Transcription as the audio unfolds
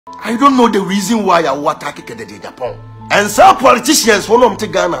I don't know the reason why I will attack Kennedy Agyapong. And some politicians will not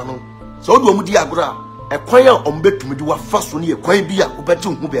take Ghana. No. So do Nana Agradaa. A choir on bet to me do a first one year, quite be a better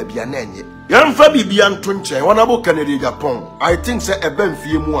who be a bianany. Young Fabi Bian Tunche, one about Kennedy Agyapong. I think say a ben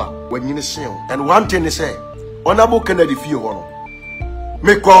few more when you see. And one thing is say, honorable Kennedy fear one.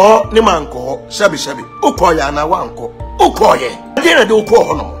 Me call ni manko, shabi. Ukoya na wanko. Ukoye. Dina do ko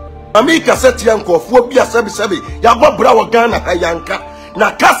hono. Amika set yanko, phobia shabi. Yaba brawa Ghana hayanka.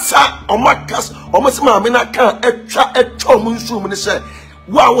 Na kasa omakas omasima me na kan etwa munsu mu ne se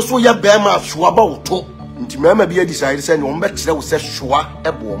wa wo so ya be ma soa ba woto nti mama bi decide say ne o mbekire wo se soa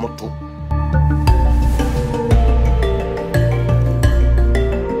ebo moto.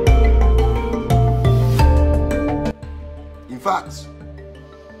 In fact,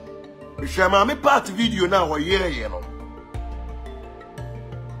 we share my part video now or year you know.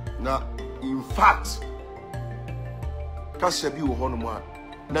 Now in fact kasa bi wo hono ma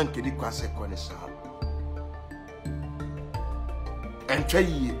na nkedi kwase kone sa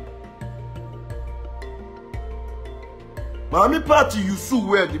entwaye mami party yusu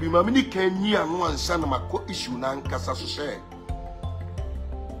word bi mami ni kanyi anu ansa na mako issue na nkasa so share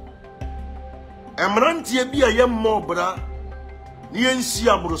emrantie bi aye mmobra ni ensi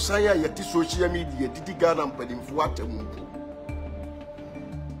abrosan ya yeti social media didi Ghana mpadimfu atamu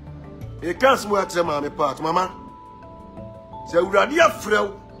e kas mo atre mami party mama se urade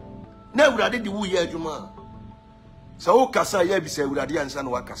afrew na urade di wu ye adwuma se wo kasa ya bi se urade ansa na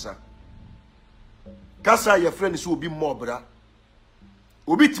wakasa kasa ye friend se obi mmobra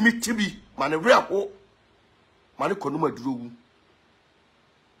obi timi tibi mane reho mane konuma durowu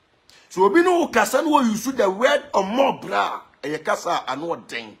so obi no kasa no use the word of mmobra e kasa ano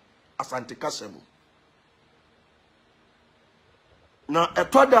den asante kasa mu na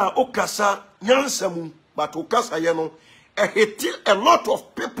etoda o kasa nyansa mu but o kasa ye no hit a lot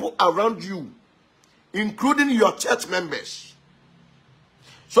of people around you, including your church members.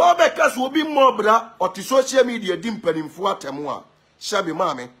 So because we be more bra or the social media dimpering for temwa, shabi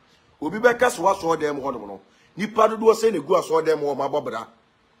mame, we be because what saw them one. Ni padu do say go saw them or my bobra.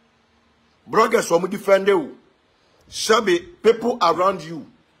 Brothers some defend you. Shabi people around you.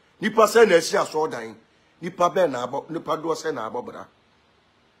 Ni person na see saw dying. Ni pa be na abo ni padu say na bobra.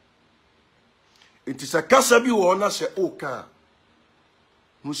 It is a kasabi wona se oka.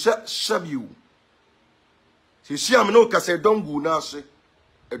 Musa sabiu. Se siam no kase dongu na se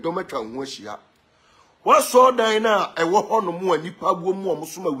e dometwa ho ahia. Wa so dan na e wo hono mu anipa buo mu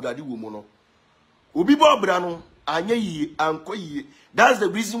omso mawurade wo mu no. Obi bo bra no anya yi anko yi. That's the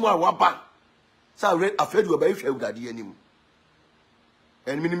reason why waba. Sa read afraid we ba hwe urade anim.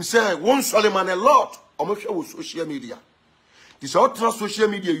 And minim say one Solomon a lot omo hwe wo social media. This all social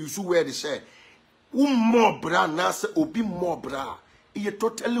media you so where they say more bra na se obi more bra. You're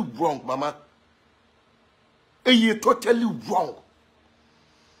totally wrong, mama. You're totally wrong.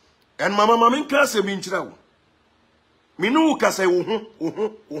 And mama can't say me nchira. Me no ka say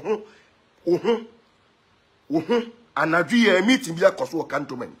anadu ye meeting bi akoso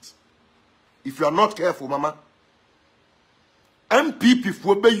cantonment. If you are not careful, mama, MPP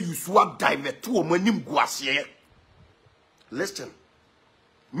for be use what divert to omanim guase. Listen.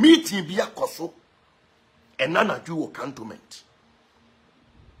 Meeting bi akoso and Nana Agradaa cantonment.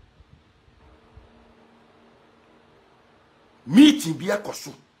 Meeting be a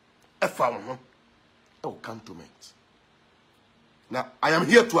kosu. Cantonment. Now, I am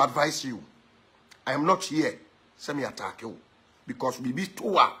here to advise you. I am not here semi-attack you. Because bibi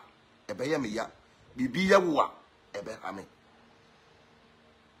towa ebe ya me ya. Bibi ya wa ebe hame.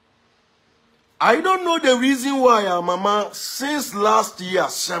 I don't know the reason why mama since last year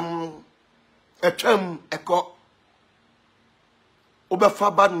some eko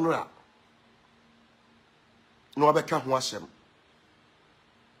obefa badnra no obeka ho asem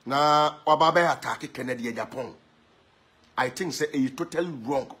na obabe attack Kennedy Agyapong. I think say e totally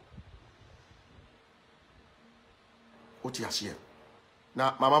wrong. What you say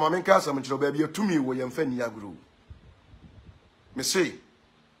na mama menka asem nchiro ba bia tumi wo yemfa ni agro me say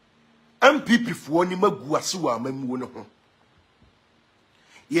MPP fo ni magu ase wa mamuo ne ho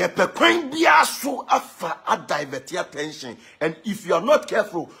ye pekwan bia so afa a divert your attention, and if you are not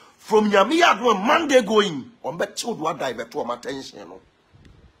careful from Yamiya Monday going on bet you do divert your attention no.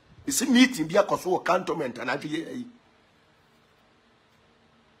 You see meeting bia koso cantonment and adie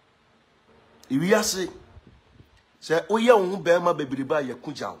we are say oye ohun be ma bebiri ba ye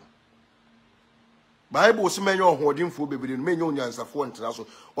kujaw Bible se menyo hodinfo bebiri no menyo nyansafo ntena so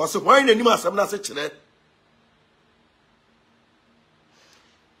o se hwan nanim asem na se kire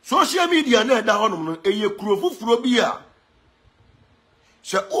social media na da honom no eye kuro fufuro bi a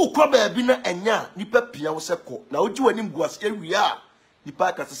se ukwa baabi na enya nipa pia wo se ko na oji wani mguase awia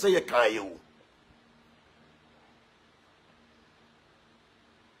nipa ka se ye kan ye wo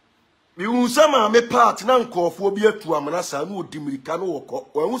mi unsama me part na nkofo bi atu amana sa na odimirika no woko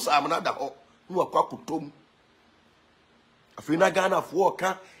wanhu sa amana da ho no wakwa kotom afina Ghana fo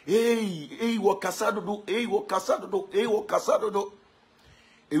oka wo kasadodo wo kasadodo wo kasadodo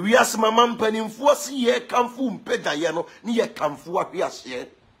ewiase mama mpanimfo si ye kamfo mpeda ye no ni ye kamfo ahwiase.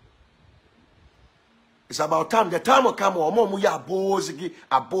 It's about time. The time will come. Mom, we are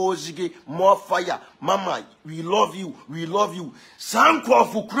abozigi, more fire. Mama, we love you. We love you. Sanko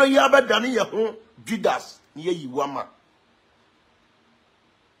for cray aber than your home. Judas, near you, Wama.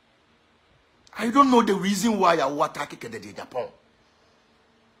 I don't know the reason why I was attacking Kennedy Agyapong.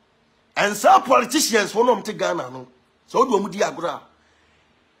 And some politicians want them to Ghana. No, so do Nana Agradaa.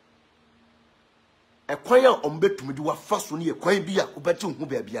 A choir on bet to me do a first one year. Choir be a betu who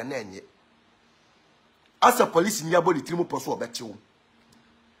be a biananye. As a police in your body, Trimo Poso bet you.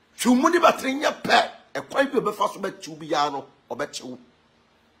 You money battery your pet, a quite be fast bet you biano or bet you.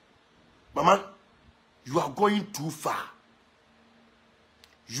 Mama, you are going too far.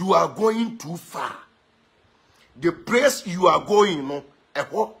 You are going too far. The place you are going, no, a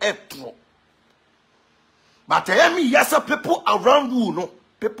whole etro. But I am yes, people around you, no,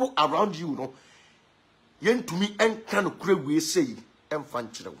 people around you, no. Yen to me and kind of crave we say, and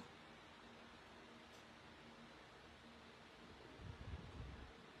functional.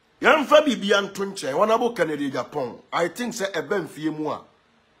 Yan fa bibian tonche wana bo Kennedy Agyapong. I think say ebe mfie mu a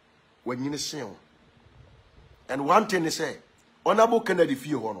wanyine sen. And one thing is say honorable Kennedy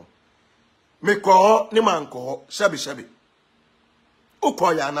fie ho no. Me ko ni man ko shabi.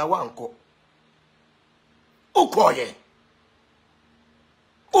 Ukoya na wanko. Ukoye.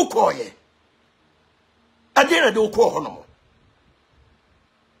 Adena de uko ho no.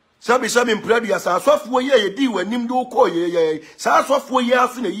 Sabi mpradi asa asofo ye di wanim de ukoye ye. Sa asofo ye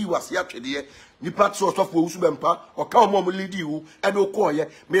aso na yi wase atwede nipa so asofo usu bempa oka omo mo ledi hu e de ukoye.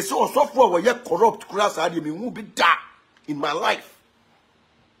 Me so asofo wo ye corrupt class ade me hu bi da in my life.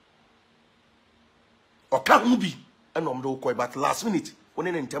 Oka hu bi and om de ukoye but last minute one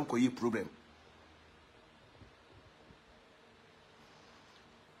in tem ko ye problem.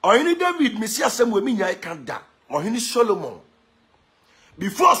 Oyini David mesi asem we mi nya kan da. Oyini Solomon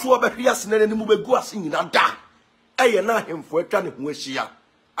before so obehia senene ni mu begu ase nyina da eye na ahemfo atwa ne ho ahia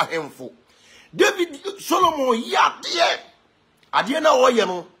ahemfo David Solomon ya ade na wo ye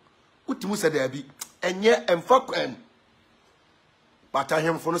no utimu se da bi enye emfa kwan bata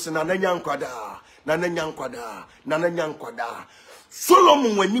ahemfo no se na nanya nkwada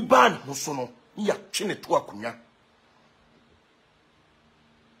Solomon wani ban ho so no ya twene to akonya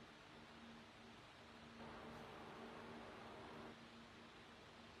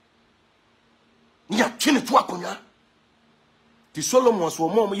ya chini tu akonya ti Solomon so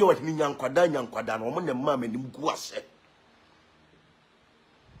mo ye wahini nyankwada na mo ne mama nim gu ase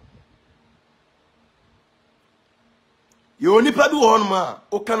ye onipa bi wo ma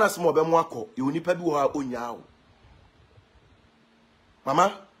o kana smo be mo akọ ye onipa bi wo ha onya wo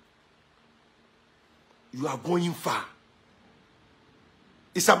mama you are going far.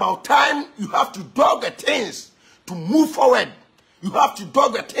 It's about time you have to do the things to move forward. You have to do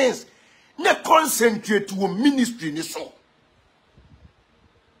the things. Ne concentrate to ministry ni so.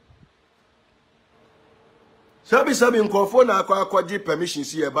 Sabi nkofo na akwa permission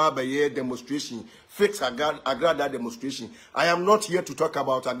see about ye demonstration, fix Agradaa demonstration. I am not here to talk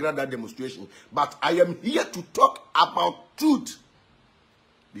about Agradaa demonstration, but I am here to talk about truth.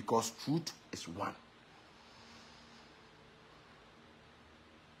 Because truth is one.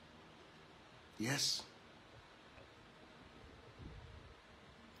 Yes.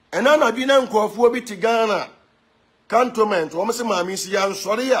 And Nana Agradaa nkofo bi ti Ghana cantonment wo mse maami si ya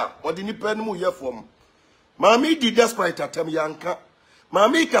nsori ya odi nipa nmu ye fom maami di despite atem yanka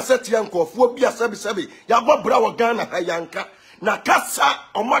maami kaseti ya nkofo bi asabi ya bobra wo Ghana ha yanka na kasa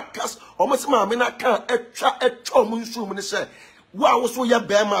omakas omse maami na kan etwa mu nsum ni se wa wo so ya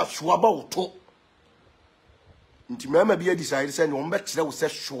be ma soa ba woto nti mama bi decide se ne wo mbekire wo se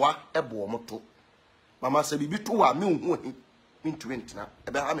soa ebo wo to mama se bibi to wa me hu hi na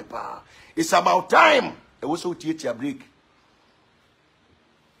ebe ha me pa. It's about time e wo so tie break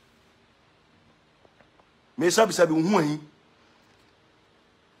me sabi hu hi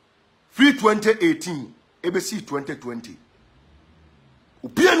free 2018 ebe si 2020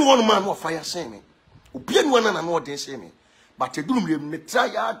 opia ni one man wo fire say me opia ni one na no den say me but edunum le me try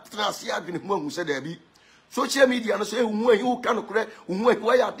ya trans ya adwene hu ahu se da bi social media no say who can correct who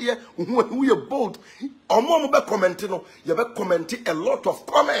ya there who you bold omo be comment no you be comment a lot of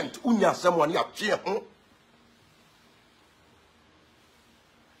comment unya someone ya twe ho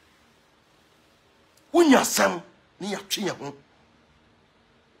unya sam ni ya twe ho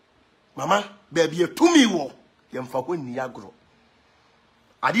mama baby tumi wo yemfa ho ni agro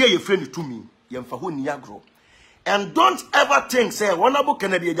ade ye friend tumi yemfa ho ni agro. And don't ever think, say, Honorable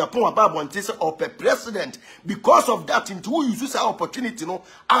Kennedy Agyapong Ababonte say, or president, because of that, into who use this opportunity, no,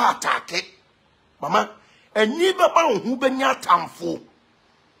 attack it. Mama, and never bound who benya tamfo,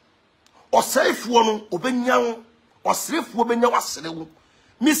 or safe one, or benya, or safe wobenya wasrew.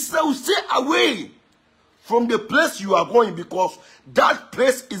 Mr. Stay away from the place you are going because that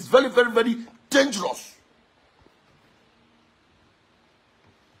place is very, very, very dangerous.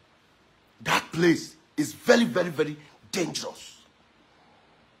 That place is very, very, very dangerous.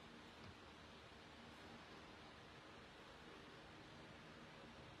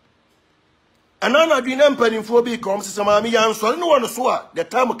 And now I've been employing for big comes to some young so no one saw the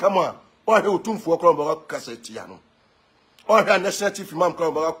time come on or who took for Cromwell Cassetiano or her national chief Mam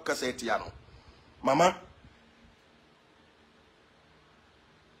Cromwell Cassetiano. Mama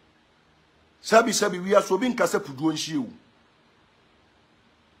Sabi, we are so being Cassapu doing you.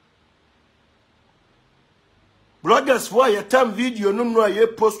 Bloggers why a time video no ye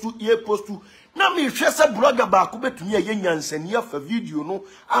post to na me hwe se blogger ba ko betumi ye nyansania fa video no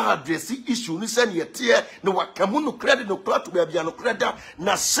address issue ni se ne ye ne wakamu no credit no kla to bia no credit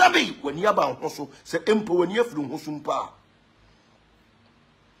na sabi wani aba ho so se empo wani afuru ho so mpa.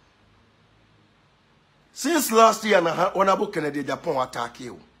 Since last year na Honorable Kennedy Agyapong attack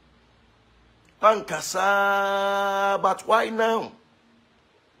you pankasa, but why now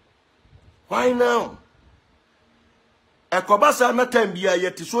Ekobasa na time bia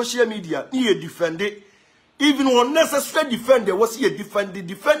yet social media ni defend it. Even unnecessary defend it was ye defending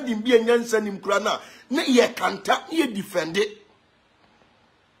be nyansa nim kura na ye kanta ye defend it.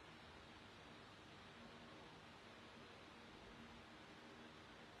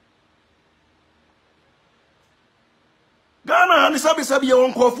 Ghana ani sabi ye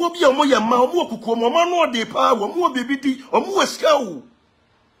wonkofo bia omo ye ma omo okuko omo no de pa omo bebidi omo wasika wo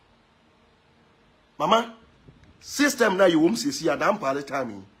mama system na you sisi adam pale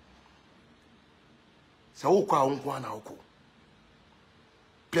time sa wo kwa onko na woko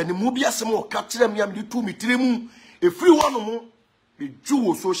peni mu bia sem o ka kire me am de tu mi tiremu e free one mo be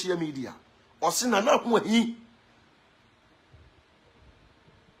ju social media o se na ho hi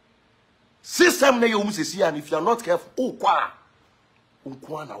system na you sisi and if you are not careful o kwa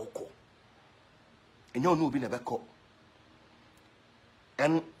onko na woko enyo no obi na beko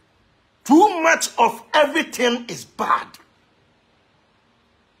and too much of everything is bad.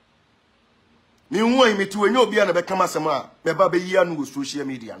 Me won me to enyo bia na be kama asem be ba be yia no social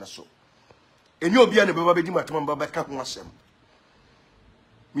media na so. Enyo bia na be ba be di matoma ba be ka ho asem.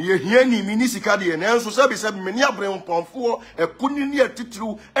 Me ye hia ni mi ni sika de na enso sabi me ni abrem pomfo ekuni ni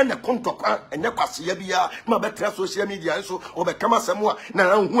atitru ene kontokwa enye kwase ya bia ma be tra social media enso o be kama asem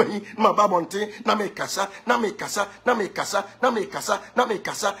na hu hi ma ba bonte na me kasa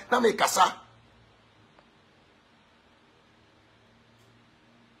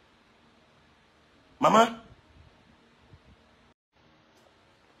Mama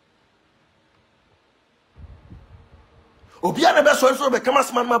Obiana be so be kama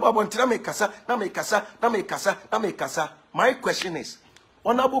asem ma ba bonte na me kasa. My question is,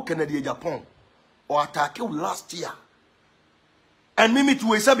 Honorable Kennedy Agyapong or attack you last year. And mimi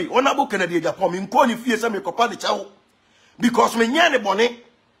to sabi Honorable Kennedy Agyapong me nko ni fie se me kopa de chawo because me nya ne bone.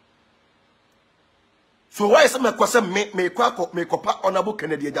 So why is me kwase me kopa Honorable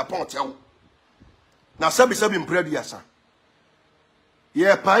Kennedy Agyapong chawo. Na sabi mprediasa.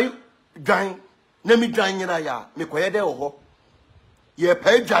 Ye pai dwan na mi dwan nyina ya me koye de wo ho. Ye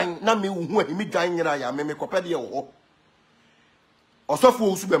pai dwan na me hu mi dwan nyina ya me kopa de wo ho.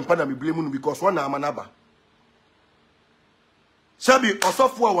 Osofo usu be mpa na me blame no because one na amanaba. Sabi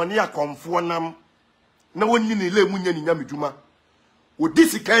osofo a woni akomfo nam na wonni ni le munya ni nyamedwuma odi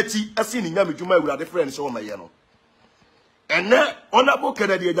sikati asi ni nyamedwuma awurade friend so maye no ene Honorable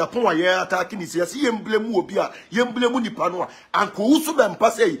Kennedy Agyapong aye attack ni se yemblemu obi a yemblemu nipa no a anko usu be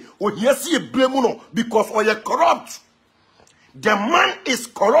mpa sei ohia se yeblemu no because oye corrupt. The man is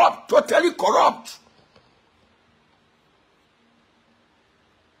corrupt, totally corrupt.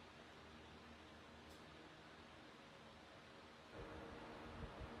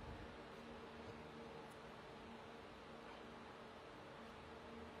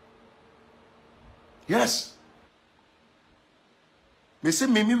 Yes. Me say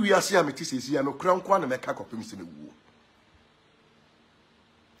me we ase a meti sesi ya no kra nkwa na meka kopem se mewu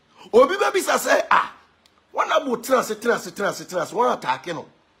obi ba bisa say wana bo trans wana attack no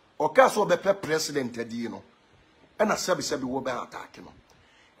oka so be president adi no and a sabi wo be attack no.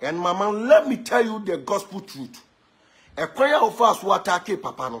 And mama, let me tell you the gospel truth. A choir of us who attack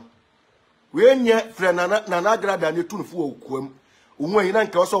papa no. We nye friend Nana Agradaa ne tunu fu okuam. Unwe ina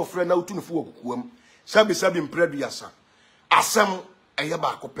nka so friend na tunu fu okuam. Sabi mpreduasa. Asam eye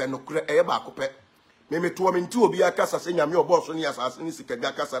ba akopɛ no kure eye ba akopɛ. Me to me nti obi akasa se nyame obo so ne asase ne sika bi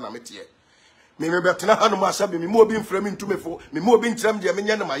akasa na metie. Me betena hanu ma sabi me mo obi mframi ntumefo me mo obi ntram de me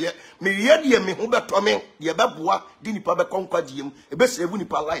nya na maye me ye de me ho beto me de beboa di nipa be konkwadiem e be save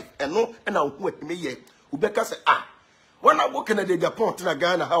nipa life eno na ho atime ye ubeka se wana go Kennedy Agyapong tena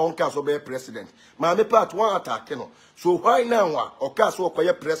Ghana ha on ka so be president ma me part one attack no so why now o ka so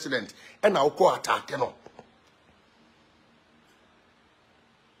okoye president e na okọ attack no.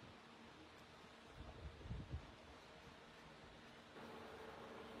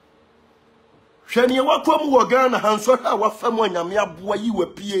 Hwani wakom wo Ghana hanso ha wafam anyame aboa yi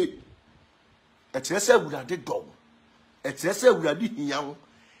wapie etrese awurade dom etrese awurade hiyan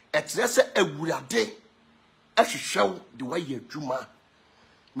etrese awurade ehwehwew de waye adwuma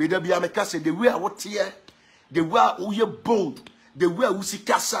me da bia me ka se the way a wote the way a wo ye bold the way a wo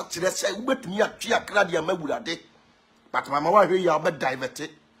sikasa trese ubetumi atwe akra de amawurade but mama wa hwe ya be divert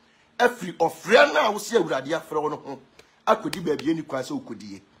every ofre na wo se awurade afre wo no ho akodi ba bia ni kwa se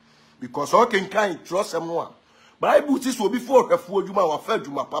okodie. Because all can kind trust someone. Bible says will be for her for you, my fed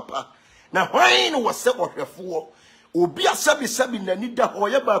you, my papa. Now, why was set what her for? Obi a sabi na nida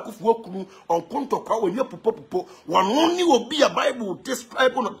hoyeba kufu on konto kwa when you popo one only will be a Bible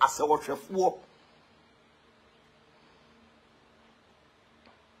describe on as a what her for.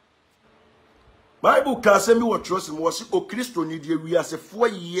 Bible can send me what trust him was o Christo need we as a 4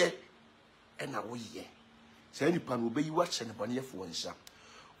 year and a year. Say any pan will be watching upon your for himself.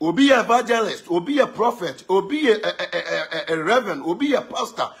 Obi a evangelist, obi a prophet, obi a reverend, obi a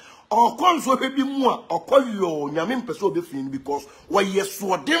pastor. Or comes will be more, or call you Yamin Peso Befin because what you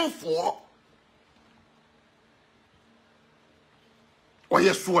saw them for. What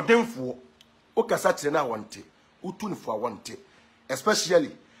you saw them for. Okasatena want it, Utun for want it. Especially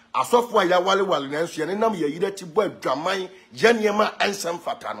a software Yawali Nancy and Nam Yidati boy Dramai, Janyama and Sam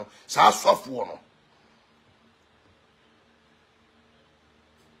Fatano, Sa software.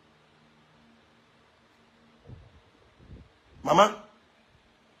 Mama,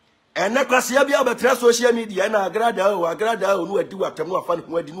 and na kwasi ya bia betra social media na Agradaa no adi watemu afan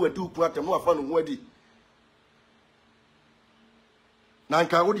ho adi no adi ku atemu afan ho adi na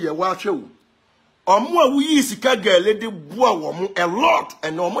nka wo de wa hwe wo omo a wuyi sika gale de boa wo mo a lot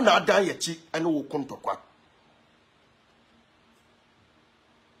and omo na adan yachi ene wo kontokwa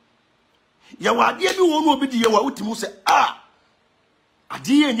ya wa ade bi wo no obi de wa utimu se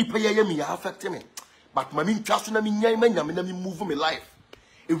ade nipa ye me ya affect me. But my mean trust na me nyai manyame na me move my life.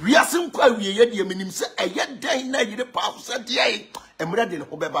 If we are some kwa we ye de menim se eye dan na yire pa so de ai emre de ne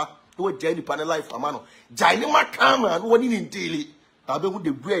ho beba no jani pa na life amano jani makama no woni ni daily abehu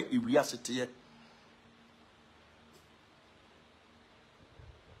de bua e we asete.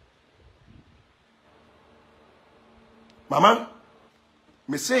 Mama,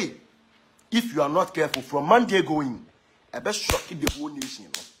 me say if you are not careful from Monday going I bet shock the whole nation.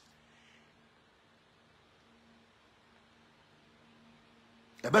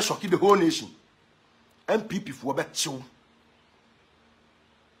 I bet shock the whole nation. MPP for bet chill.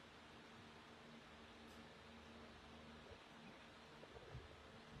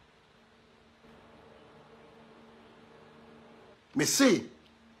 Me say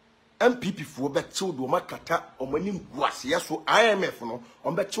MPP for bet chill do makata o mani guase so IMF no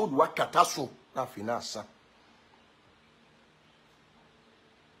on bet chill do wakata so na finance.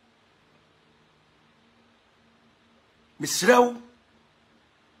 Misrao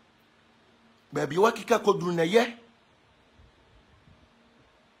baby wakika kodru na ye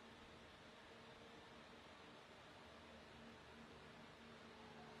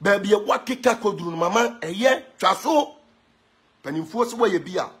baby wakika kodru mama eye twaso panimfo se waye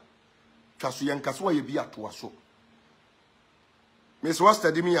bia twaso yankaso waye bia toaso Miss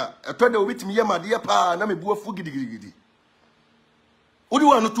Wasta de mia etode obitimi ye made pa na mebu afu gidigidi odi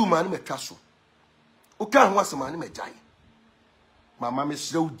wa no tu ma na metwaso o ka ho asema na megyae mama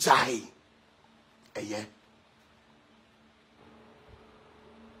mesrew jai eye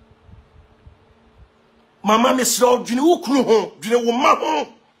mama mesrew dwene wo kunu ho dwene wo ma ho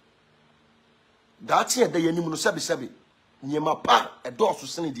daati e da yanim no sabi nyema pa e do so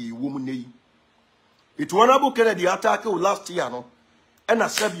sene de wo mu nei it wanna bu Kennedy attack last year no and I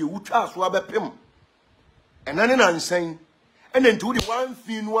serve you, which are so abepim. And then I'm saying, and then to the one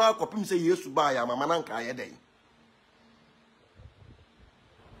thing work of him say yes to buy a mamananka a day.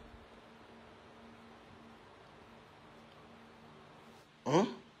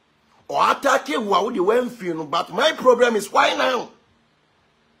 Or attacking what you went feeling, but my problem is why now?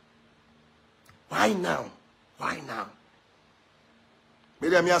 Why now? Why now?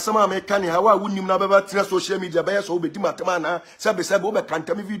 Maybe some American how I wouldn't never social media bias or be Dimatamana, Sabe Sabo,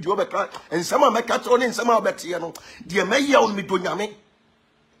 Cantami video, and some of my catron in some of Betiano. Dear May on me to Yame.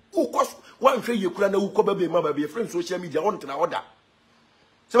 Who cost one thing you could know who be mother be a friend social media on to order.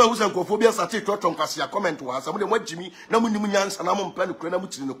 Some who's uncophobia sati on Cassia comment to us. Somebody went Jimmy, no Munians and I'm on plan to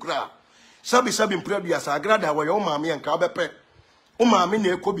Crenamut in the crowd. Sabi Previous, I grad our own mammy and Carbepe. O mammy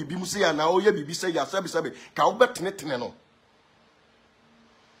near Kobe Bimusi and now ye be say, Sabi, Calbert Netinano.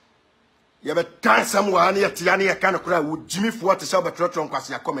 You have a time somewhere near Tiani, a kind of crowd would Jimmy for to sell a trot on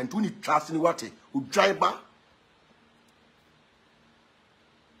Cassia comment, who need trust in what he would drive back.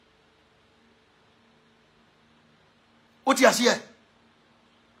 What you here?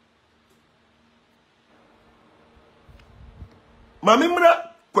 Mamimra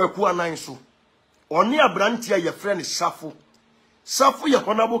kwekua nanso oni abrantia ye friend Safo ye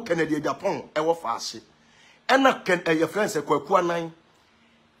honorable Kennedy Agyapong ewo faase ena ken ye friend se kwekua nan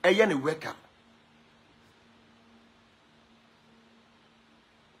eye ne weka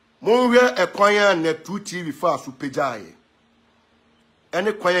monhwe ekwanya na 2 TV fa so pejaye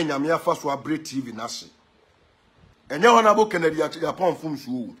ene kwanya nyame afa so abre TV nase enye honorable Kennedy Agyapong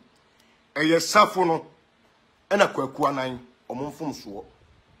fumsu eye Safo no ena kwekua nan omfum so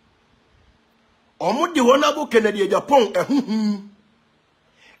omo de honorable Kennedy Agyapong ehuhu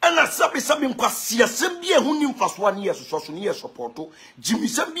ena sabi nkwase asembia ehuni mfaso ani yesoso ni yesoporto Jimmy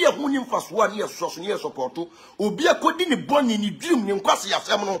sembia ehuni mfaso ani yesoso ni yesoporto obi akodi ni boni ni dream ni nkwase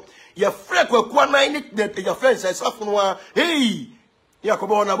asem no ye frɛ kwakua nan ni ye friends Safo no a hey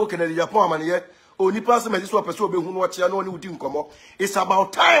yakobo honorable Kennedy Agyapong amane ye onipa asem esi so pese obehu no ochia no oni udi nkomo. It's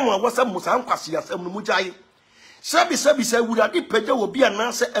about time wa wasa musa nkwase asem no mugyae Sabi urade pagya wo bia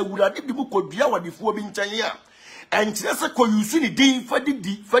na se awurade bi mu kodua wadefuo bi nkyɛn ya ɛnkyerɛ sɛ koyusu ni din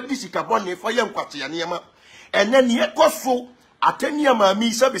fadi sikabɔne fa yɛ nkwate anema ɛnɛ ne ekoso atania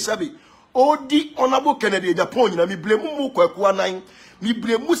maami sabi odi honorable Kennedy Agyapong nyina mi blemu mu kwakua nan mi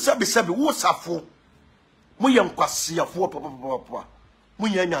blemu sabi wo Safo mo yɛ nkwaseafo papa mo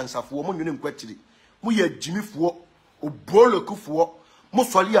yɛ nyansafo mo nwene nkwatiri mo yɛ gyimifuo obrolokufo mo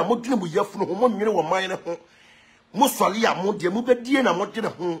sɔle a mo dwene mo yɛfunu ho mo nwene wo man ne ho Muswali a mo de mu bedie na mo de ne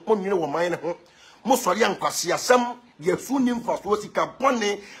ho mo nwene wo man ne ho muswali ankwase asem ye suni mfaso sika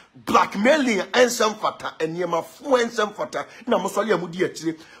bone blackmailing ensem fata eniema fu ensem fata na muswali a mo di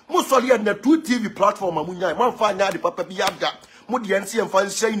akire muswali na 2 TV platform a munya man fa nya de papa bi ada mo de ense emfa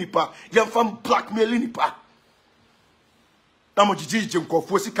nhyai nipa ye mfa blackmailing nipa na mo jiji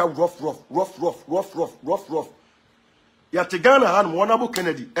nkofo sika rough ya tegana han mo na bo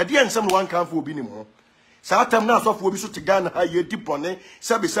Kennedy e de ensem no wan kan fa obi nim ho Satam na so obi so tegana ha ye di bone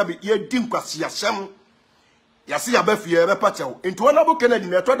sabi ye di nkwase asem yase ya ba fie be patew enti honorable Kennedy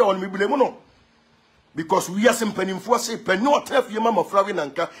na to da on mebilemu no because we are simpanimfo se pani otafie mama frawe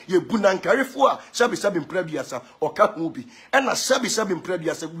nanka ye bu nankarefo a sabi mpraduasa oka ho bi ena sabi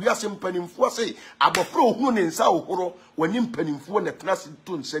mpraduasa we are simpanimfo se abofro ohunu ne nsa ohoro wani mpanimfo na trust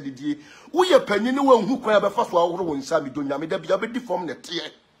to nsa didie wo ye pani ne wanhu kwan abefa so ohoro won nsa midonyame da bia be di form ne te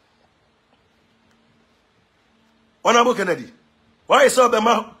Honorable Kennedy, why is so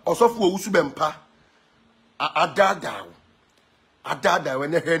bema osofo owusu bempa adada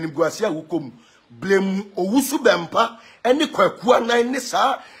when he guasia wukom blame owusu bempa eni kwakua nan ne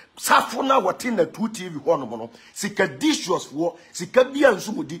sa Safo na wote na 2 TV hono no sika dishes wo sika bia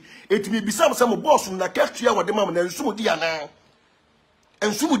nsumudi etimi bisam sam boss na katua wode mam na nsumudi ana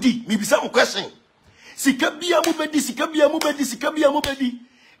nsumudi mi bisam question sika bia mu bedi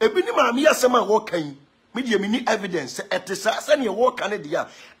ebi ni maami asem a wo kan media mini evidence etesa se ne wo kan dia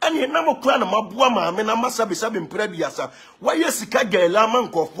ene na mo kura na maboa maame na masabe mpra biasa waye sika gela man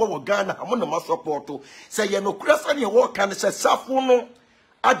kofo wo Ghana amo na masupporto se ye no kura se ne wo kan se Safo no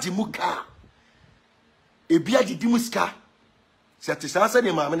adimuka ebi agidi muska se etesa se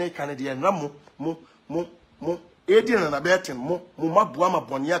ne maame ne kan dia na mo edi na betin mo maboa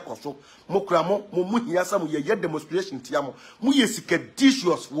mabone akoso mo kura mo hiasa mo ye demonstration tia mo ye sika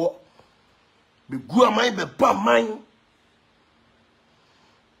dishes wo be gua mai be ba mai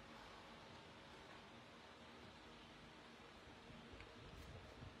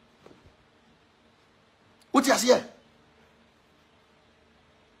uti asie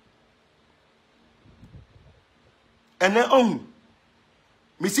ene on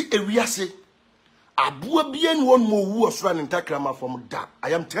Me see ewiase abua bien one more wu osra ntakrama from that.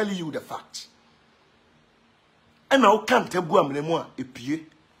 I am telling you the fact. And now can't tebu amremu a epie.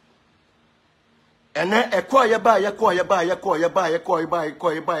 And then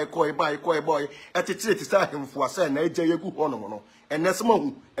boy. At the church is him for say na eje yegu hono no. And nesma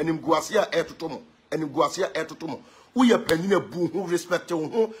hu enim guasia etotomo. Enim guasia etotomo. Uye penine bu hu respect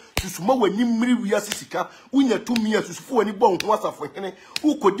hu susuma wani mmiri wiase sika unya tumi asusufu wani bo hu asafo hene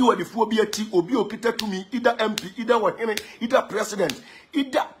ukodi wadifuo bi ati obi okita tumi ida MP ida wahene ida president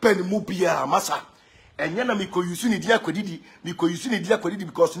ida pen mu bia masa enya na miko yusu ni dia kwadidi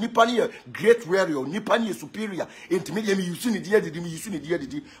because nipa ni great warrior nipa ni superior intermediate mi yusu ni dia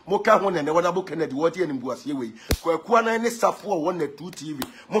didi moka ho na ne wona bo Kennedy wodi anim guase we kwakuwa na ne safo won na 2 TV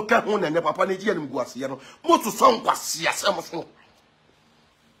moka ho na ne papa ne dia anim guase no moto son kwase asem so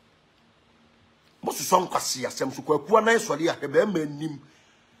moto son kwase asem so kwakuwa na sori a be ma nim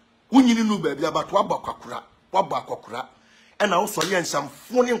unyini nu ba bia bato abakakura ena wo sori ensam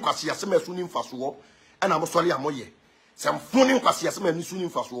ne kwase asem asu ni mfaso ena mo sori amoye semfuni nkwase asem ani su ni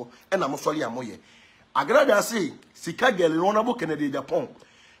mfaso ena mo sori amoye Agradaa say sika gele no na bo Kennedy Agyapong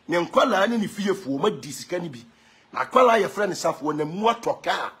ne nkwala ni fiefuo ma di sika ni bi na kwala ye frɛ ne safo na mu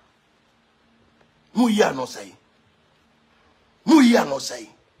atoka mu ya no sai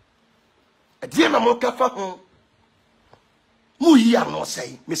adie na mo kafa ho mu ya no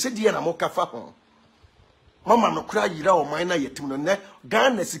sai me se die na mo kafa ho mama no kra yira o man na yetim no ne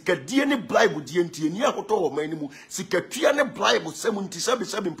Ghana sikadie ne Bible die ntie ni ahoto o man ni mu sikatua ne Bible sem nti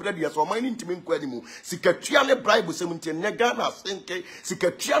sabe mpredie so o man ni ntimi nkwa ni mu sikatua ne Bible sem ntie ne Ghana senke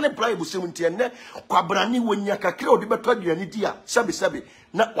sikatua ne Bible sem ntie ne kwabrani wonya kakra odi beto aduani dia sabe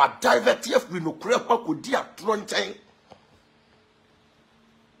na wa divert free no kra kwa kodi atro nchen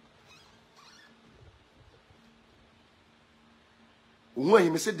unwa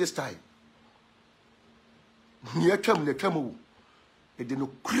him say this time ni atwam na twamu e de no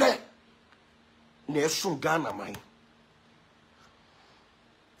kra na eso Ghana man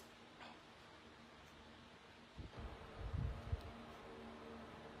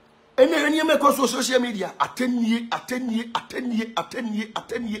ene ni me ko social media atenie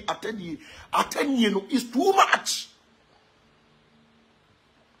no is too much.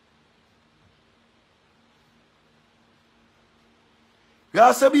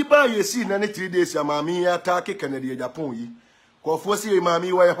 Ya sabi ba yesi na ne 3 days ya mami ya attacking Kennedy Agyapong yi. Ko fo si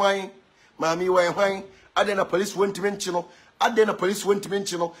mami wa hwan, ade na police went to mention no, ade na police went to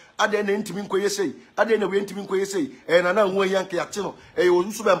mention no, ade na ntimi nkoye sei, ade na we ntimi nkoye sei, na na nwo yan ke ya che no,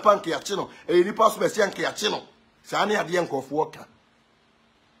 ozusu be mpa nke ya che no, nipa so be se nke ya che no. Sa na ade nkofo ka.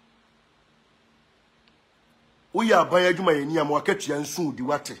 Uya aban adwuma ye ni am wakatua nsu di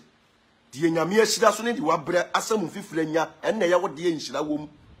wate. Die nyame ahira so ne di wabrɛ asam fifira nya enne ya wode nhira wom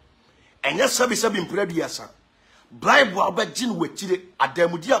enya sabi mpradua sa Bible abagin wachire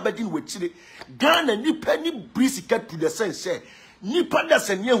adamudi abagin wachire Ghana nipa ni brisika to the sense nipa da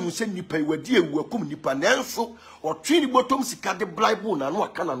sane ahu se nipa wadi ewu akum nipa nanso otwini botom sika de Bible na no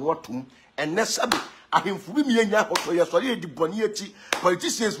aka na no atom enne sabi ahemfu bi mienya hoto ye sori ediboni achi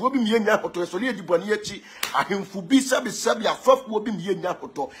politicians wo bi mienya hoto ye sori ediboni achi ahemfu bi sabi afafo wo bi mienya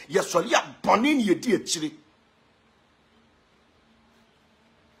hoto ye sori aboni ne yedi achire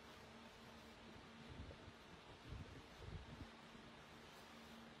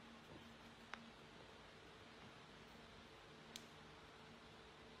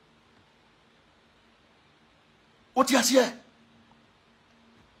oti asie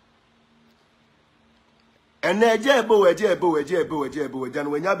ene ejebo jan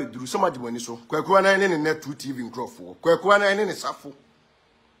wenya beduru so maji wani so kwakuwa na ne net 2 TV nkrofo kwakuwa na ne safo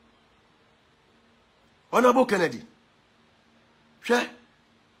Honorable Kennedy hwe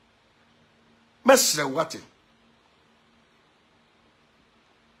mesre wate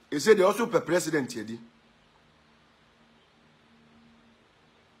he said they also per president yedi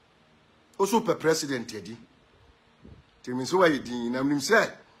also per president yedi timi so waye din na mnim say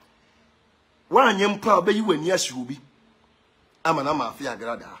wanye mpa obayi wani ahyew bi ama na maafi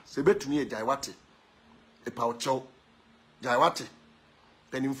Agradaa se betumi e jaiwate e paucho jaiwate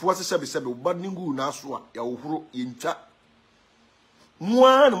penimfo sebe ubadningu na aso a ya ohuro yentwa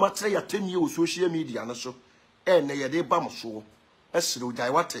moa na matere ya tenie o social media na so na ye de bam so esere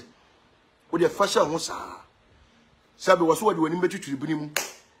jaiwate wo de fashion ho saa sebe wo so wo de wani betuturi binim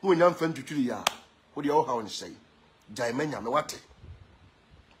wo nya mfa ntuturi ya wo de wo ha won sei jaimenya me wate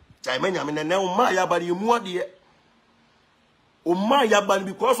jaimenya me na o ma ya bari mu ade o ma ya bari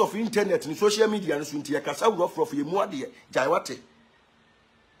because of internet and social media no so ntia kasa rough ye mu ade jaiwate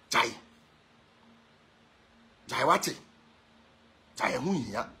jaiwate Taya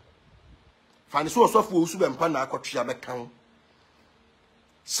hunya. Fani so sofo osu bempa na akotwea bekan.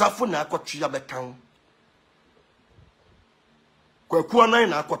 Safo na akotwea bekan. Kwaku anan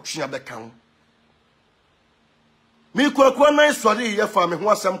na akotwea bekan. Me kwaku anan sori ye fa me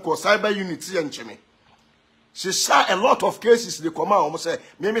ho asem ko cyber unity ye ncheme. She saw a lot of cases they come out say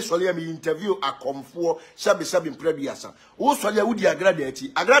me sori me interview akomfo sabi mprebiasa. Wo sori a wudi Agradaa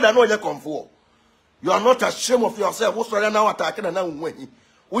ati. Agradaa no ye komfo. You are not ashamed of yourself. Wo sori na attacking na unwahi.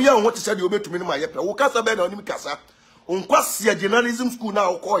 We are what said you obey to me my yepe. We kasa be na onim kasa. Unkwasi journalism school na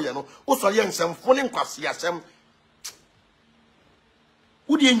okoye no. Wo so ye nsem fone nkwasi asem.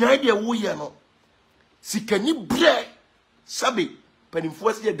 Wo de nya ide wo ye no. Sikani bre sabe panimfo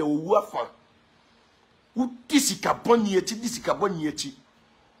ase de owu afa. Wo disika boni echi.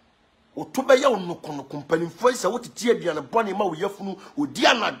 O to be ya onokono kompanimfo ase wo tete aduane boni ma wo yafunu odi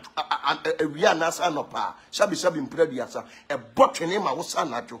ana awia na asa no pa sabi mpradiasa e botwene ma wo sa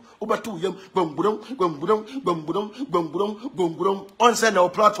najo wo beto yam gbangburom on say na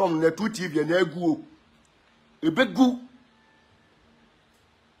platform na 2 TV na agu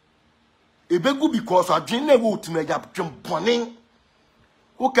ebegu because adwin na wo tuma ya twempone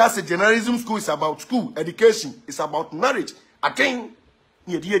who can say journalism school is about school education is about marriage again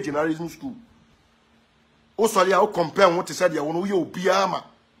near the journalism school o sori a o compare what said ya wono ye obia ma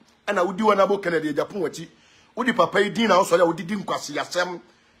ana wudi wana bo Kennedy Agyapong wachi wudi papa idin na o sori a wudi din kwase yasem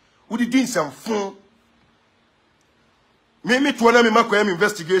wudi din samfon me to na me makoya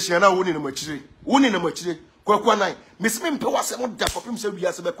investigation na woni na machire kwa nan mesime mpe wasem da kopim se wi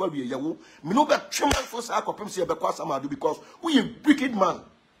ase be kwa wi yawo me no be twema so sa kopim se be kwa samadu because we a wicked man.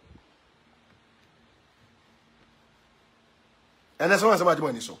 And that's why somebody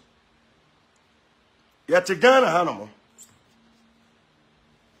money so. Yatigana hanamo.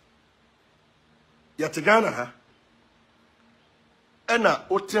 Yatigana ha. Ena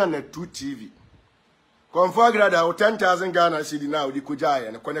otiane 2 TV. Konfo Agradaa o 10,000 Ghana cedi na odi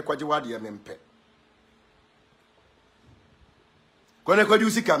kujaya na kone kwaji wadi ya mempe. Kone kwaji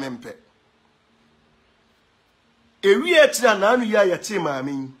usika mempe. Ewi etira na anu ya yati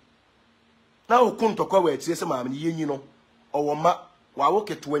maami. Na okunto kwa wetie se maami yenyi no. Owoma wa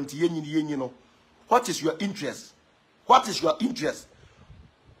woke 20 yenyi no. What is your interest? What is your interest?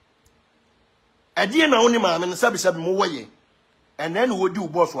 Adie na woni maami na sabi mo woye. And then we do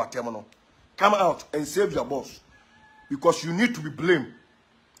boss whatever no. Come out and save your boss. Because you need to be blamed.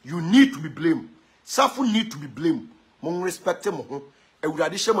 You need to be blamed. Safu need to be blamed. Mon respect mo ho.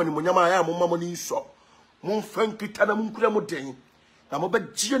 Ewurade hye mo ni monyama ya mo mama ni so. Mon fankita na mon kura mo den. Na mo be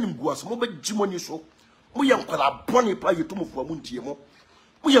gye ni mguaso, mo be gye mo ni so. Mo ye nkwala boni pa yetumfo amuntie mo.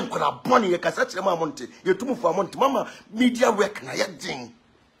 Mo ye nkwala boni ye kasa kire mo amonte. Yetumfo amonte mama media work na ye den.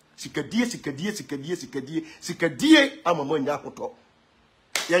 Sikadie amamo nya hoto.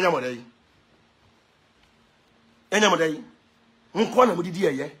 Yanya modai. Enya modai. Munko na mudidi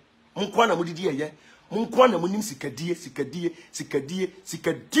eye. Munko na mudidi eye. Munko na munim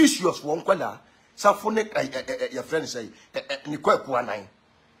sikadicious won kwala. Safune your friend say ni kwaku anan.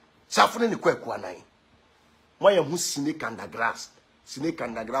 Safune ni kwaku anan. Moya hu snake under grass. Snake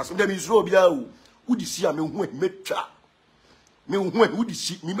under grass. Ndem isro bia o. Udi si a me hu metwa. Me hu udi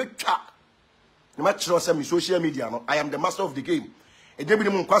si ni metwa. Ni ma kire o social media no. I am the master of the game. E debi ni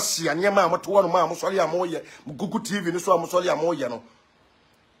mu kwase anema amoto wono ma amosori amoye. Gugu TV ni so amosori amoye no.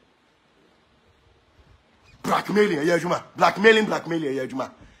 Blackmailing ya juma. Blackmailing ya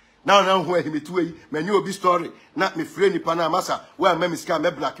juma. Now who him to me new obi story. Not me free ni pana masa. Where me scam me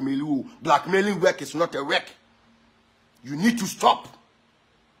blackmail you. Blackmailing work is not a work. You need to stop.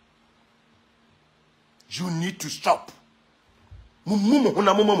 You need to stop. Mumumo ho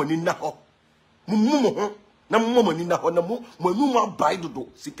na momo ni na ho. Mumumo ho na momo ni na ho na mo ma bai dodo.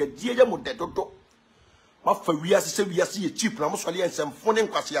 Sikadie ya mo de dodo. Ma fa wiase se wiase ye cheap na mo sole ensem fone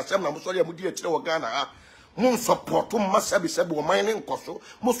nkwase asem na mo sole amudi akire wo Ghana ha. Mon support ma sabi wo man ne nkoso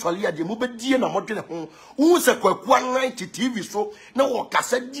mo sole ade mo bedie na mo dwene ho. Wu se kwaku anan TV so na wo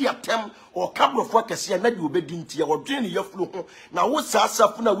kasa di atem o kabrofo kase na de obedi ntia wo dwene ne yafuru ho na wo sa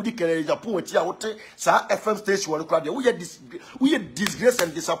asafu na wudi Kennedy Agyapong ati a wote sa FM station won kra de we are disgrace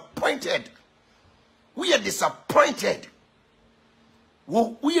and disappointed. We are disappointed.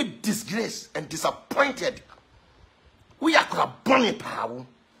 We are disgrace and disappointed. We are kra boni pawo.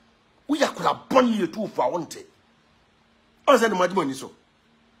 We are kra boni yetu for wonte. On say the madman so.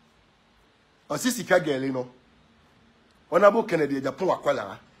 On sisi ka girl no. Honorable Kennedy Agyapong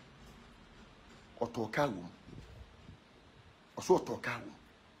akwala. Otoka wo. Oso otoka wo.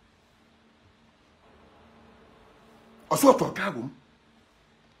 Oso otoka wo.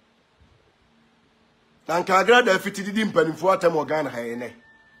 Nana Agradaa fiti di mpanimfo atam organ ha ene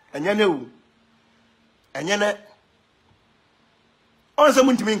enye ne wu enye ne on se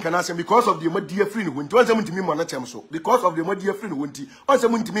muntimi nka na because of the madi free no wonti on se muntimi mo na tem so because of the madi free no wonti on se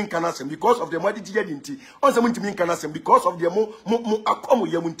muntimi nka na because of the madi dia dinti on se muntimi nka na because of the mo akomo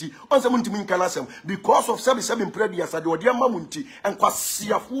ya munti on se muntimi nka na because of 77 previous ade ode ma munti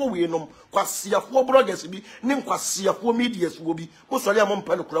enkwasiafo we nom kwasiafo bloggers bi ne nkwasiafo medias wo bi mo sori a mo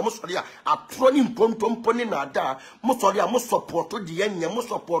mpa no kura mo sori a atro ni mpontompo ni na ada mo sori a mo support de anya mo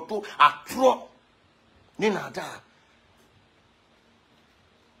support atro ni na ada.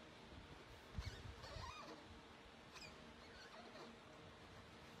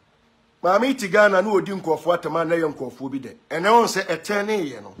 Mami tigana no odi nkofo atama na ye nkofo bi de ene won se etene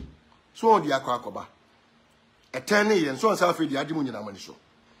ye no so odi akwa etene ye so on se afedi ade mu nyina mani so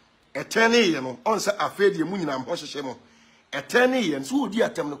etene ye no on se afedi mu nyina mho hyehye mo etene ye so odi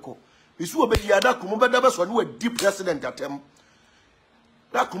atem no ko bisu obedi ada komo beda be so no di president atem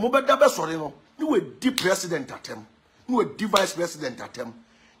da komo beda be so no no di president atem no di vice president atem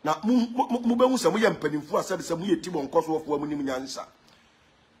na mu be hu se mu ye mpanimfu asabe se mu ye timo nkoso ofo mu nim nyansa.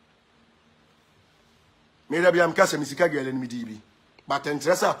 Maybe I'm casting Missika girl and Midibi, but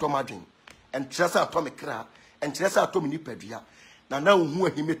Entresa Tomadin, and Tressa Tomicra, and Tressa Tominipedia. Now, who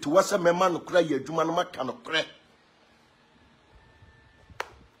he made to us a man cry, a Juman can of crack.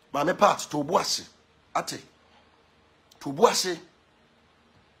 Mamma parts to Boissy, Ate, to Boissy.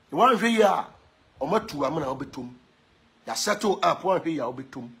 The 1 year or more 2 amena obitum. Ya settle up 1 year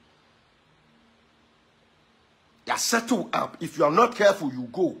obitum. Ya settle up. If you are not careful, you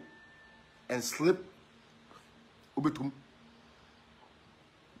go and slip.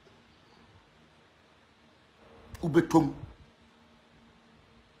 Ubetum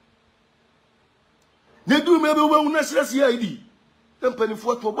nedu mebe wa unasrasi ID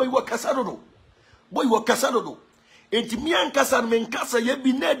tempanifo to boy wa kasadodo enti mi ankasa me nkasa ye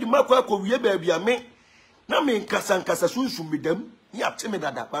bi na di makwa akowie ba bia me na me nkasa sunsun midam ya teme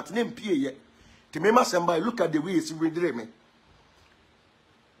dada but ne mpie ye te me masamba look at the way is redre me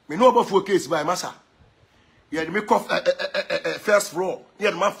no about case by masa. You had me cough first floor. You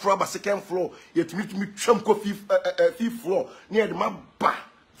had my floor, second floor. You had to meet me chum fifth floor. You had my ba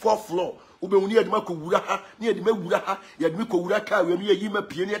 4th floor. Ube uni had my kuraha. You had me uraha. You had me kuraka. You had me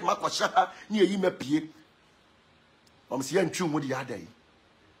pie. You had my kwashaha. You had me pie. I'm seeing chum with the other.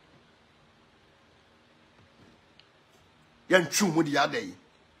 Yan chum with the other.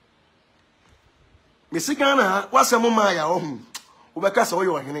 Missy Ghana, what's a mumaya on? Ubekasa wo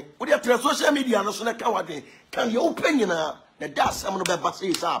yo hene wo de tra social media no so na ka wade kan ye open nyina na dasam no be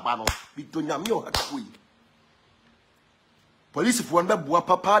base sa aba no bi to nyame o hakoi police fo nda boa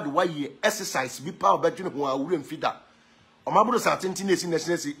papa de waye exercise bi pa obedwene ho awura mfida o maburo sa tenti na esi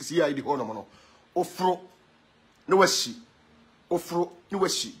national CID ho no mo no ofro ne washi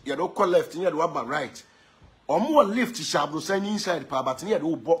ye do call left ye do aba right o mo left shabro san inside pa but ye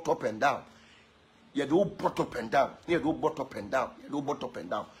do top and down. You do bottom up and down. You do bottom up and down. You do bottom up and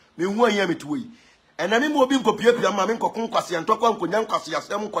down. Me who I am it way. And I mean, we'll be in copy of your mamma, Conquasi, and talk on Conquasi, as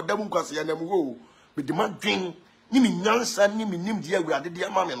them Quadamuquasi, and them go. With the man drink, Nimi Nansa, Nimi Nim, dear, we are the dear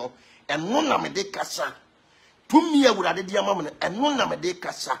mamma, and one name de Cassa. 2 years we are the dear mamma, and one name de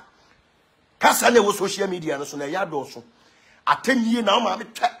Cassa. Cassa was social media, and so a yard also. At 10 years now, mamma,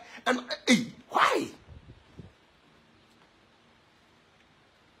 and why?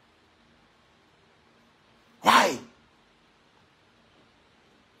 Why?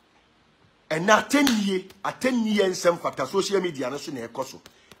 And now 10 years and some fata social media no so na ekoso.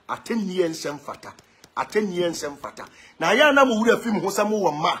 At 10 years and some fata. At 10 years and some fata. Na ya na mo wura film ho sa mo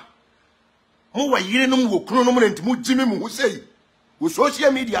wo ma. Mo wa yire no mo kunu no mo nti mo jimi mo ho sei. Wo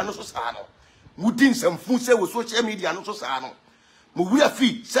social media no so sa no. Mo din samfu se wo social media no so sa no. Mo wura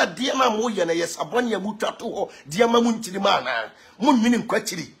fi sa de ma mo ye na yes abone ya mo twato ho de ma mo ntiri ma na. Mo nwini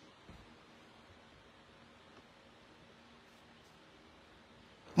nkwachiri.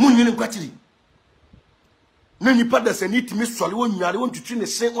 Munyin kwatiri na nipa da saniti mi sole won nyare won twitwi ne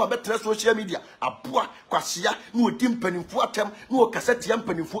sen wo betre social media aboa kwasea na odi mpanimfo atem na wo kasete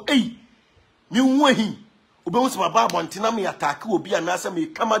mpanimfo mi nwahi obewu se baba abontina me atake obi anasa me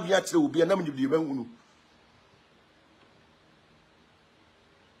kama bia kire obi na me de ban hunu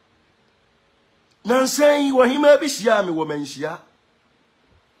nansen wo hima bi hia me wo manhia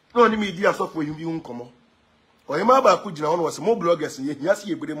na oni me di asofo him bi nkomo oyema ba ku gina wono wose mo bloggers ye hiase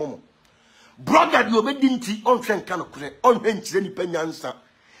ye gure momo blogger di obedi nti onhwe nka no kure onhwe nkire nipa nyansa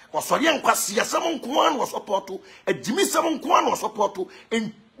wasori enkwase yasem nko an wo support agimi sem nko an wo support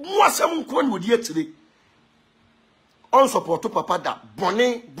en mo asem nko an wodi atire on support papa da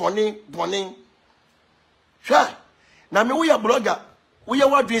bone Sure. Na me we a blogger. We are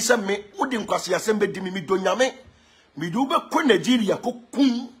what we say me. Udi nkwasi asembe di mi do nyame. Mi do be ko Nigeria ko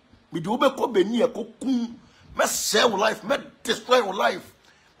kun. Mi do be ko Benin ko kun. Me save life. Me destroy life.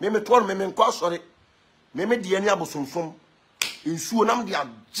 Me tour me nkwa sori. Me di ani abosonsom. Insuo nam de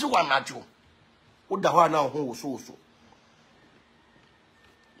ajewa najo. Oda ho na ho so.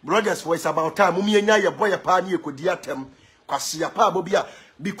 Brothers, for it's about time. Mumi enya ye boy pa ni ekodi atem. Kwasi apa bobia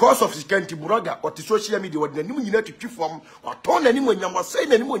because of security brother or the social media what the nyina to form or turn any monyam or say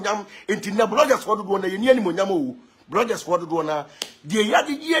any monyam enti na brothers for do na ye ni any monyam o. Brothers for do na de ya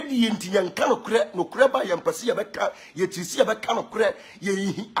de ye di enti yan kan no kure ba yan pese ye beka ye tisi ye beka no kure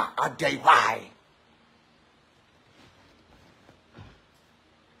ye adai why.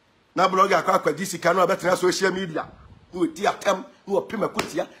 Na blogger akwa disi kanu abetena social media. No di atem no pema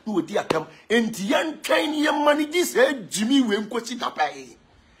kutia no di atem enti yan twan ye manage say Jimmy we nkosi dabai.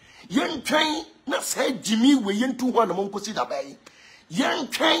 Yan twan na say Jimmy we yentu ho na mo nkosi dabai. Yan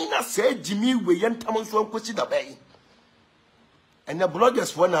twan na say Jimmy we yentam so nkosi dabai. And the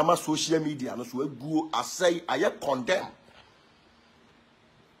bloggers for na ma social media no so aguo asai aye condemn.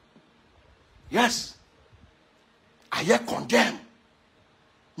 Yes. Aye condemn.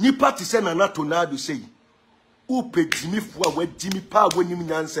 Nipa ti say Nana Agradaa say upe Jimmy fo a wa Jimmy pa wonim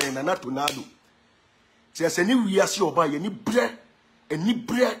nyansan Nana Agradaa. Se se ni wiase oba ye ni bre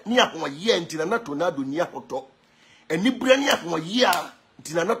ni ahoye nti Nana Agradaa ni ahoto. Eni bre ni ahoye a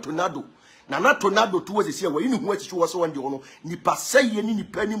nti Nana Agradaa. Nana Agradaa to was say we ni hu achichi wo so wande ono nipa saye ni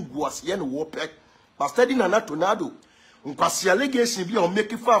nipa ni mguase ye no wo pe. Pastor di Nana Agradaa nkwase allegation bi on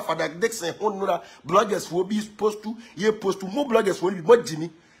make fa Father Dixon honora bloggers will be supposed to more bloggers will be more Jimmy.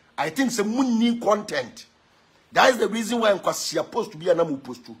 I think some money content. That is the reason why nkwase supposed to be anamu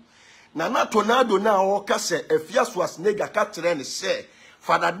post to. Nana Agradaa na o ka se efiaso asnega ka kire ne se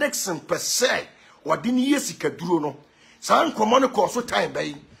Father Dixon per se odini yesika duro no. Sa nkomo ne ko so time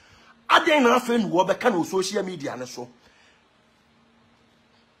bai. Aden na afen wo be ka no social media ne so.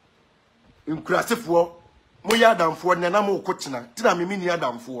 Nkrasefo moya adamfo ne na mo kotina ti na memi ni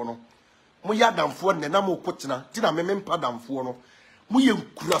adamfo no moya adamfo ne na mo kotina ti na memi mpa adamfo no moye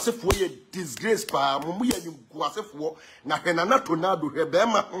nkurasefo ye disgrace pa moye nkurasefo na Nana Agradaa hwe be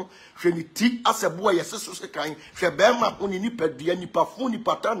ma ho hwe ni ti asebo ye seso se kan hwe be ma ho ni nipadua nipafo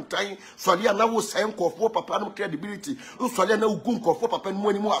nipatantan sori na wo sen kofo papa no credibility sori na ugu nkofo papa no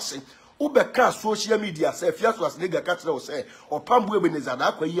ani mu ase ubeka social media se fiaso asnega ka kire wo se opambu ebenezada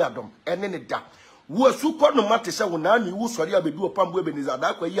akwa yi adom ene ne da wo suko no mate se wona ni wo sori abedu opambu ebenezada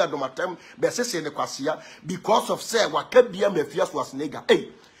akwa yi adom atem be sese ne kwasia because of say waka bia me fiaso asnega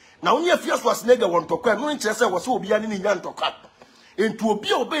na onye fiaso asnega won tokwa no nche se wo se obi ani ni nya ntokwa entu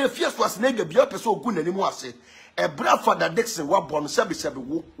obi obe fiaso asnega bia pese ogu nani mu ase ebra Father Dixon wa bom sebe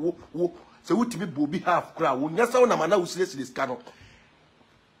wo se wutimi bo bi half kra wo nya se wo na mana wo sile ska no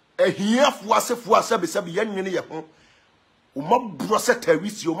ehiafo asefo sebe yanwene ye ho o mabro se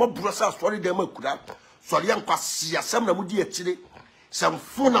tawisi o mabro se asori dem akura sori ankwase asem na mudi akire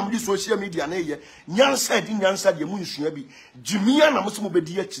samfo na mudi social media na ye nyansa de mu nsua bi jimia na muso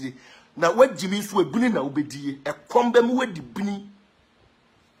mobedi akire na wajimi so ebuni na obedie ekombe mu wadi bini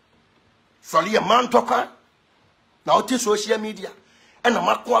sori ya mantoka na oti social media ena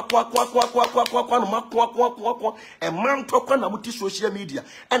makwa no makwa e mantokwa na muti social media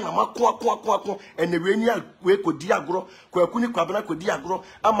ena makwa ene renia we kodi agro kwakuni kwabena kodi agro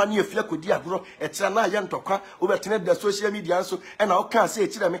amani efia kodi agro etira na ye ntokwa obetene da social media nso ena oka se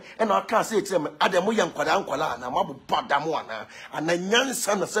etira me ena oka se etira me ademo ye nkwala na mabu padamo ana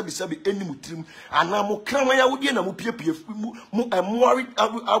nyansa na sabi eni mutirim ana mo krama ya wodie na mo piepie mu emwari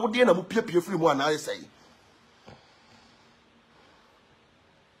awodie na mo piepie firi mu ana sai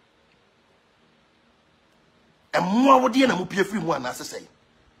emwa wodie na mupie firi mu ana sesai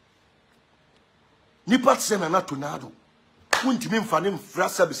nipa tse na Nana Agradaa wuntimi mfa ne mfra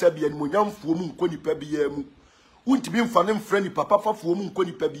sabi ani monyamfo mu nko nipa biya mu wuntimi mfa ne mfra ni papa fafo mu nko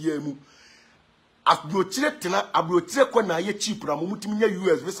nipa biya mu abrochire tena abrochire ko na ye cheap na mutimi nya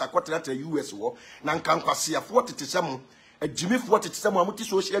US visa kwatena US wo na nkankwase afo tetesem agimefo tetesem amuti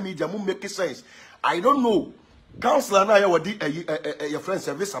social media mu make sense. I don't know counselor na ya wodi your friend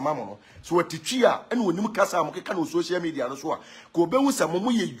service amamo no so watitwi a ene wonim kasa amokeka no social media no so a ko behu se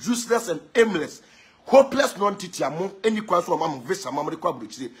mo ye useless and aimless hopeless non-teacher mo eni kwa so amamo visa amamo de kwa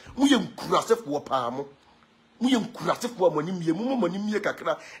abrochire mo ye nkurasefo pa mo ye nkurasefo amonim ye mo monim ye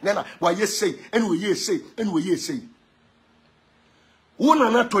kakra na wa ye sei ene we ye sei ene we ye sei wona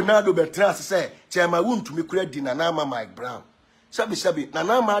Nana Agradaa betra se chema wuntumi kura di Nana Mike Brown sabi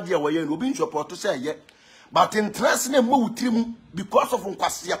Nana ma de a wo ye no obi support say ye but interest na mo wutrim because of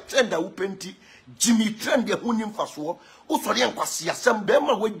nkwasia trend a wupenti Jimmy trend de hunim faso o sori nkwasia sem be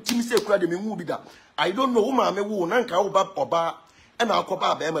ma wa Jimmy se kura de me hu bi da I don't know who ma me wo na nka wo ba oba e na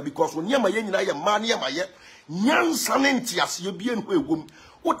akoba be ma because wo nyama ye nyina ye ma na ye ma ye nyansa ne ntiase ye bie no egom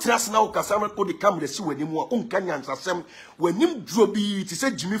wo trust na wo kasa ma ko de camera si wani mu o nka nyansa sem wanim duro bi ti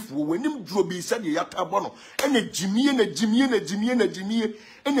se Jimmy fuo wanim duro bi se de yata bo no ene Jimmy ene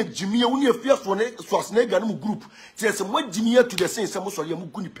woni afia so ne so asne ga no mu group ti se mo Jimmy to the sense mo so ye mu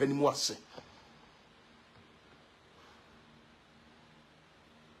guni pani mu ase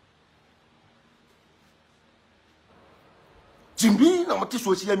Jimmy na mate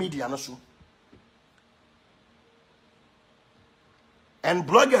social media na so and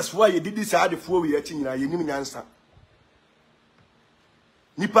bloggers why you did this had the four we eating na yenim nyansa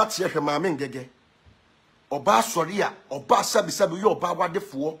nipa tie hwe ma men gege oba sori a oba sabi ye oba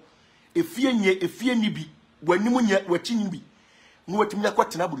wadefo efie ni bi wanim nya wachi ni bi no watim na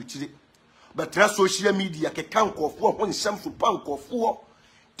kwatena burukire but tra social media ke kankofo ho nsam so pankofo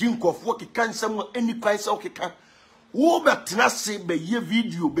tinkofo ke kansam ani kwansa okeka wo betena se be ye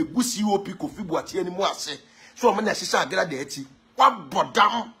video be gusi opi kofi buate ani mu ase so o me na hyehyɛ Agradaa ati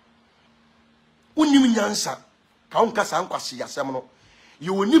wabodam unim nyansa ka onka sa nkwase yasem no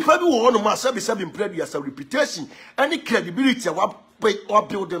you nipa bi wo no ma sabi impress your reputation any credibility wa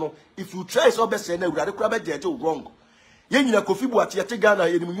build no if you try so be say na urade kura be jeje wrong ye nyina kofi buate yete Ghana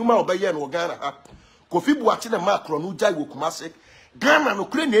ye nim nyuma obaye no Ghana ha kofi buate na macro no jai wo Kumase Ghana no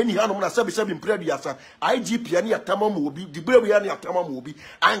kure na eni ha no na sabi impress your IGP ani atama mo obi dibre ya ni atama mo obi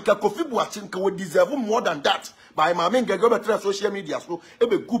anka kofi buate nka we deserve more than that by my men go better social media so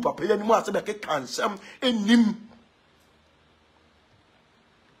ebe group apa ya ni mo ase be ke kansam enim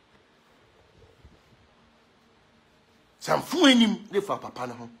sam fu enim ne fa papa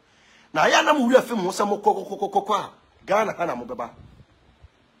na ho na ya na mo wi afem ho sam kokokokoko a Ghana ha na mo beba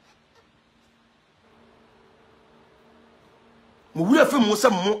mo wi afem ho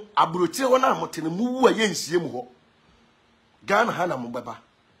sam mo abrotire ho na mo tene mo wu a ye nsie mu ho Ghana ha na mo beba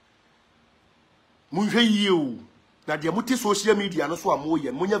munhwe yie o na de muti social media no so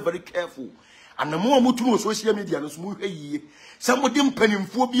amoye munya very careful and mo amutu social media no so munhwe yie samodi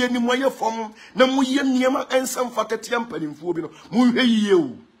mpanimfo bi ani moye fom na moye niema ensam fatete mpanimfo bi no munhwe yie o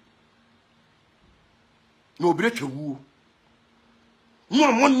no obretwa wuo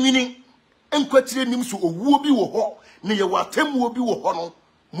no monnini enkwatire nim so owuo bi wo ho ne ye watemuo bi wo ho no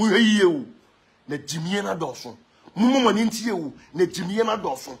munhwe yie o na jimie na doso mumomani ntie o na jimie na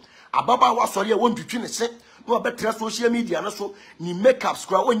doso ababa wa sori e wontwitwi ne se no betra social media na so ni makeups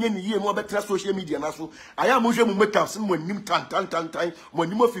kwa onye ni yie no betra social media na so aya mo hwe mu makeups mo nim tan mo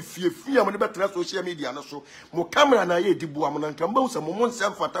nim afifie mo ne betra social media na so mo camera na ye dibu am na nka mba usa mo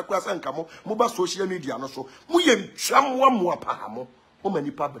nsem fata kwa sa nka mo ba social media na so mo ye ntwam wa mo apa mo o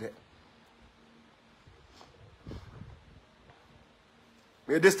mani pabre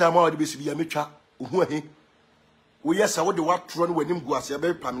me this time I be sibi ya metwa ohu ahi wo yesa wo de watro no wanim guase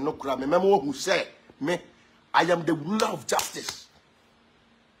be pam no kura me memo wo say me I am the ruler of justice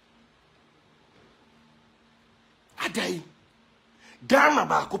adai Ghana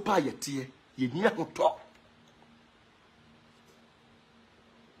ba ko pa yete ye ni ahoto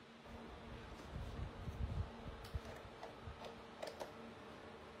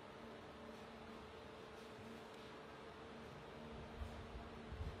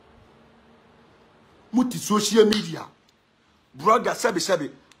muti social media blogger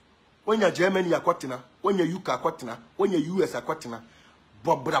sabi onya Germany akwatena onya UK akwatena onya US akwatena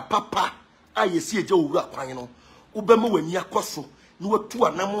bobra papa ayesi eje owura kwan no ubema wani akoso ni watu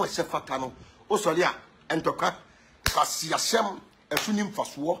anamo ehye fata no osori a entoka kasiasem esunim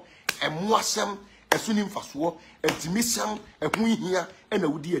faso emuasem esunim faso entimisem ehunhia ena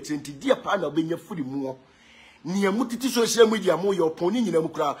wudi etenti dia pa na obenya furi muo ni amutiti social media mo yo poni nyina mu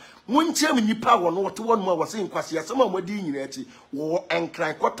kra monchem nipa wo no wote won mo wose nkwase asema mo di nyina ati wo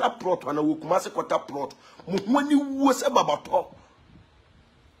enkran kwata plot na wo Kumase kwata plot mo honi wo se babato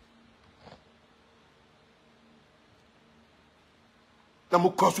na mo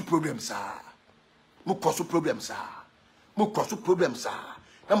cause problems na mo cause problems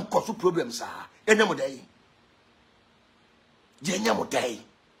enya mo dai je enya mo dai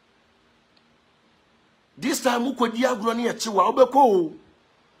this time ukodi agro na yechiwa obeko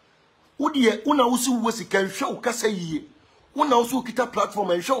udie una usi wesi kan hwe ukasa yie una usi ukita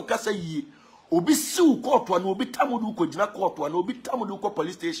platform en hwe ukasa yie obi siw court wa na obi tamudu ko gina court wa na obi tamudu ko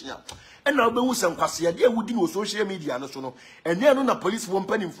police station and na obehu se nkwase de wudi no social media no so no ene no na police wo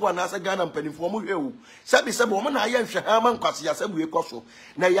mpanimfo anasa Ghana mpanimfo mo hwewu sabi wo na aye nhwe ha man kwase ya sabu ekoso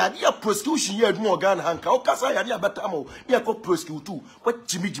na yade ya prosecution ya adwuma Ghana hanka o kasa yade abeta mo na ko prosecute kwa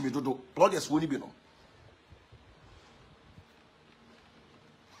jimi dodo lawyers woni bi no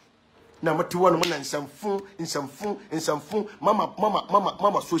na matiwa no na nsamfu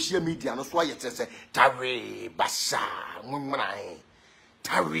mama social media no so ayetese tare basa munmrai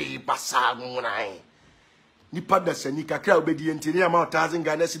nipa da sani kakra obedi ntini ama 1000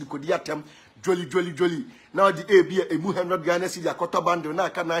 Ghana cedi kodi atem jolly na di ebia emu 100 Ghana cedi akoto bundle na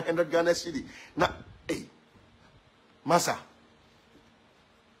aka 900 Ghana cedi na masa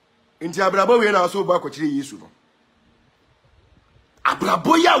inti abrabo we na so ba kwakire Yesu no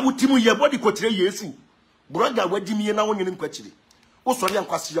abrabo ya wutimu ye body kwakire Yesu brother wadimie na wonyene kwakire wo sori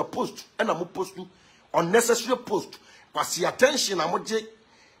ankwase ya post na mo post unnecessary post kwase attention na mo je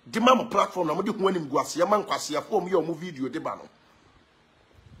di mama platform na mo di huani mguase ya man kwase ya form ya mo video de ba no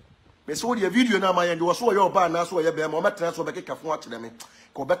me so di video na ma yende wo so yo ba na so ye be ma o metena so be keka fo akire me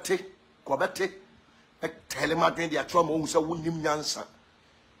ko bete e tele ma dwen di atwa ma o hu se wonim nyansa